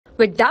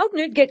With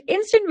Doubtnut, get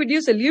instant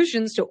video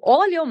solutions to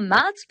all your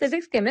maths,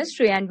 physics,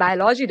 chemistry, and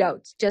biology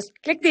doubts. Just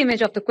click the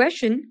image of the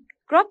question,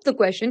 crop the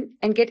question,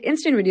 and get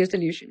instant video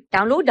solution.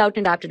 Download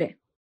Doubtnut app today.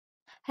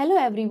 Hello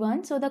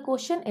everyone. So the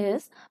question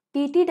is,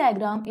 PT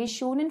diagram is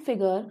shown in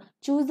figure.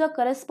 Choose the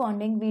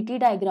corresponding VT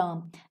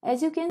diagram.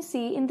 As you can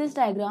see in this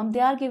diagram,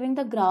 they are giving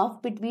the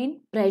graph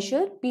between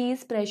pressure, P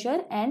is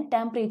pressure, and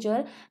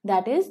temperature,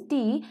 that is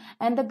T,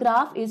 and the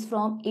graph is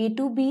from A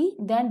to B,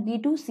 then B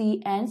to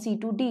C and C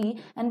to D,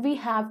 and we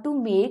have to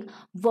make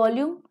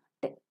volume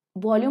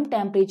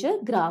temperature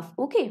graph.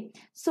 Okay,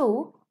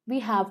 so we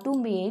have to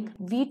make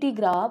VT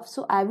graph.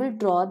 So I will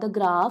draw the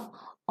graph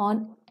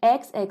on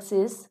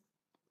x-axis.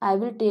 I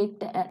will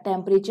take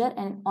temperature,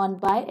 and on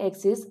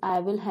y-axis I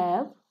will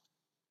have,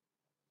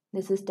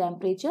 this is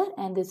temperature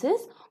and this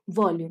is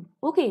volume.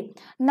 Okay,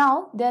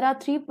 now there are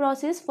three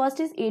processes. First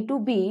is A to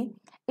B.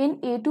 In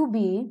A to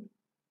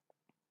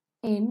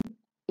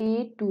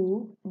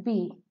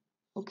B,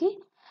 okay,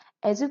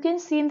 as you can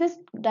see in this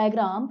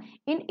diagram,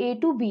 in A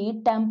to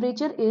B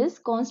temperature is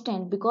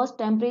constant because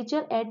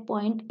temperature at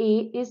point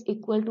A is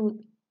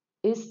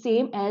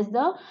same as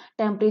the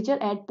temperature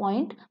at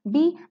point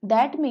B.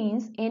 That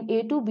means in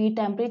A to B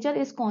temperature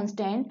is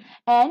constant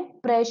and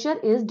pressure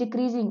is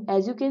decreasing.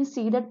 As you can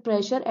see that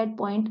pressure at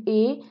point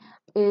A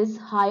is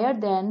higher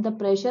than the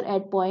pressure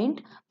at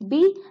point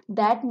B.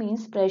 That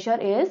means pressure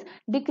is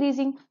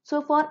decreasing.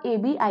 So for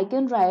AB I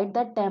can write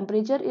that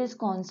temperature is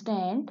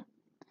constant,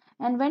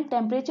 and when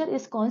temperature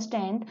is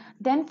constant,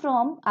 then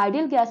from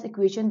ideal gas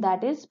equation,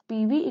 that is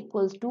PV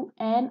equals to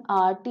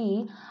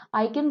nRT,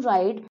 I can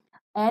write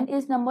N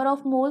is number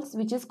of moles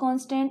which is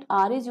constant,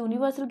 R is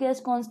universal gas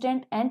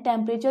constant, and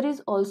temperature is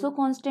also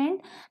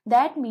constant.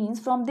 That means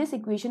from this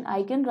equation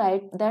I can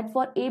write that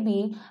for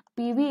AB,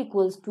 PV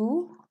equals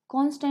to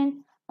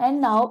constant.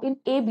 And now in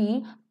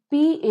AB,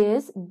 P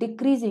is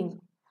decreasing.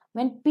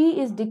 When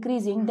P is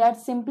decreasing, that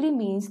simply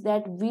means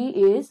that V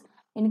is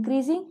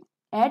increasing.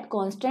 At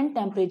constant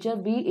temperature,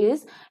 V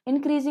is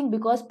increasing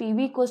because PV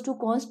equals to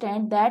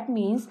constant. That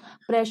means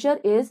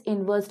pressure is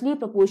inversely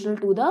proportional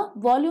to the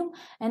volume,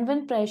 and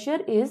when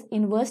pressure is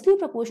inversely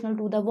proportional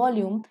to the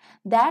volume,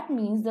 that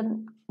means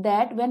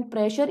that when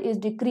pressure is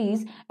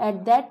decreased,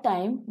 at that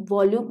time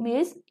volume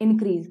is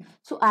increased.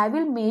 So I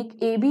will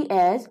make AB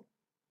as,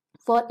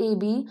 for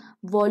AB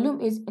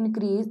volume is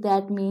increased.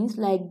 That means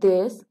like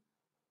this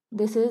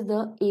is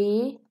the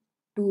A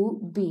to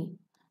B.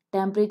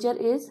 Temperature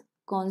is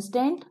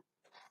constant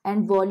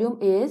and volume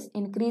is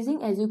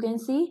increasing. As you can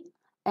see,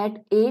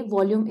 at A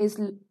volume is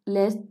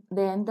less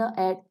than the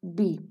at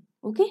B.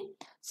 Okay,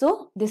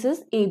 so this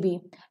is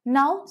AB.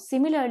 Now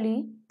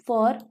similarly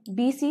for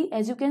BC,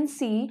 as you can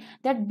see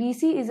that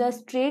BC is a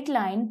straight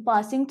line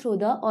passing through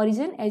the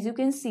origin. As you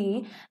can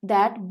see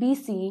that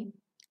BC,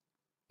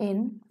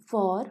 in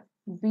for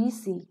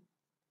BC,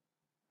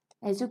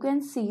 as you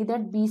can see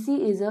that BC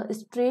is a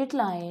straight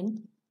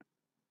line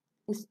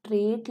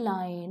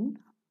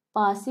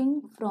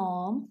passing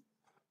from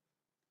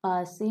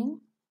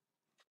origin.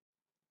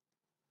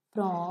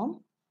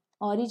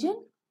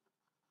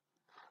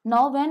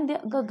 Now when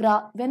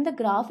the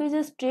graph is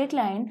a straight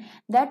line,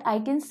 that I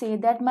can say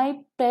that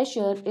my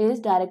pressure is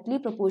directly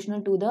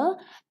proportional to the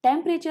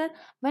temperature.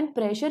 When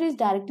pressure is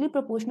directly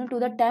proportional to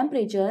the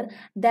temperature,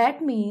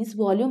 that means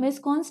volume is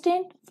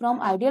constant.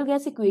 From ideal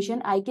gas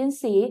equation I can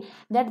say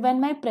that when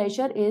my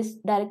pressure is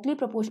directly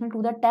proportional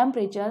to the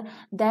temperature,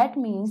 that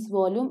means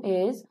volume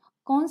is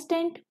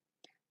constant.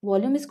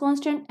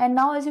 And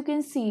now as you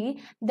can see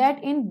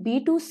that in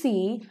B to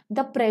C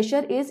the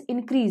pressure is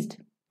increased.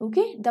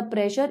 Okay, the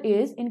pressure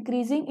is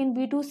increasing in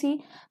B to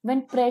C.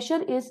 When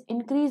pressure is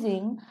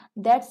increasing,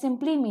 that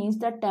simply means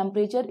that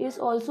temperature is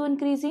also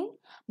increasing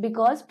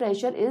because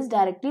pressure is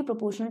directly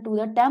proportional to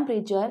the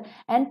temperature,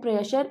 and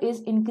pressure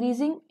is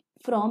increasing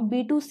from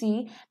B to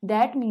C.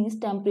 That means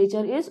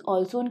temperature is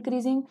also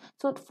increasing.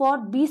 So for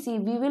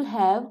BC we will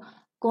have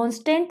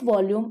constant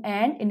volume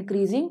and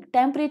increasing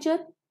temperature.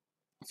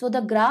 So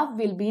the graph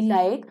will be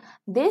like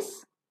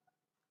this.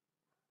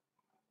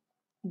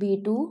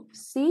 B to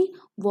C,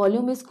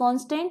 volume is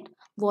constant.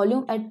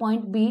 Volume at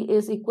point B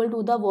is equal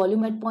to the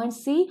volume at point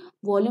C.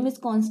 Volume is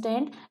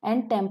constant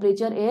and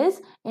temperature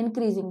is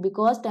increasing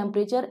because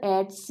temperature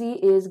at C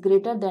is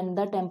greater than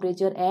the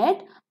temperature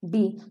at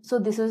B. So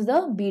this is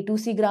the B to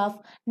C graph.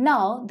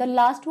 Now the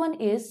last one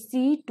is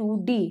C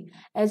to D.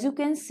 As you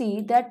can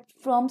see that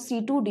from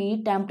C to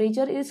D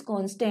temperature is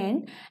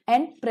constant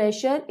and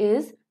pressure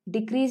is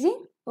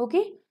decreasing.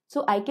 Okay,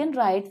 so I can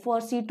write for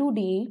C to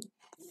D,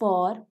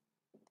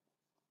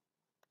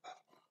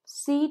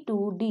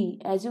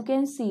 as you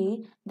can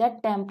see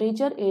that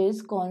temperature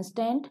is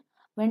constant.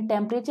 When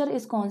temperature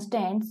is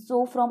constant,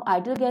 so from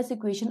ideal gas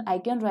equation I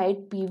can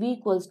write PV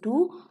equals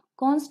to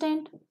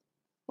constant.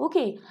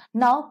 Okay,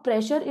 now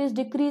pressure is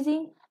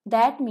decreasing.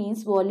 That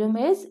means volume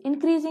is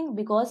increasing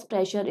because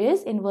pressure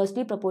is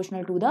inversely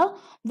proportional to the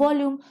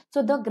volume.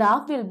 So the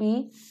graph will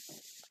be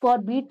for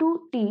B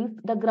to T,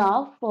 the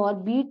graph for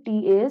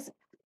BT is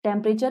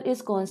temperature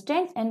is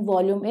constant and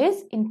volume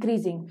is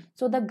increasing.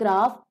 So the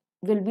graph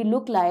will be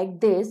look like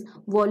this.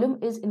 Volume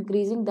is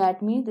increasing,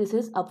 that means this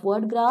is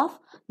upward graph.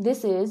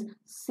 This is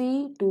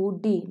C to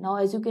D. Now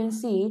as you can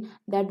see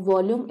that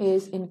volume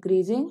is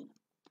increasing.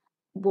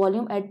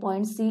 Volume at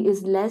point C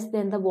is less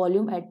than the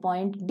volume at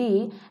point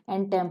D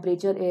and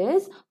temperature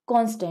is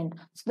constant.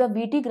 So the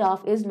VT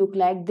graph is look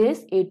like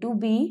this: A to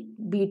B,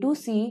 B to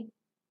C,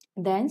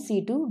 then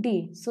C to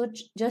D. So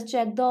just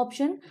check the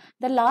option.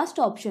 The last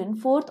option,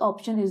 fourth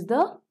option, is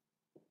the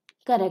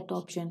correct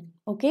option.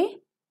 Okay,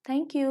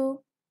 thank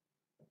you.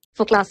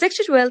 For class 6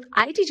 to 12,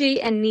 IIT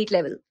JEE and NEET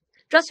level.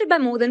 Trusted by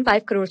more than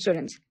 5 crore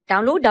students.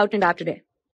 Download Doubtnut app today.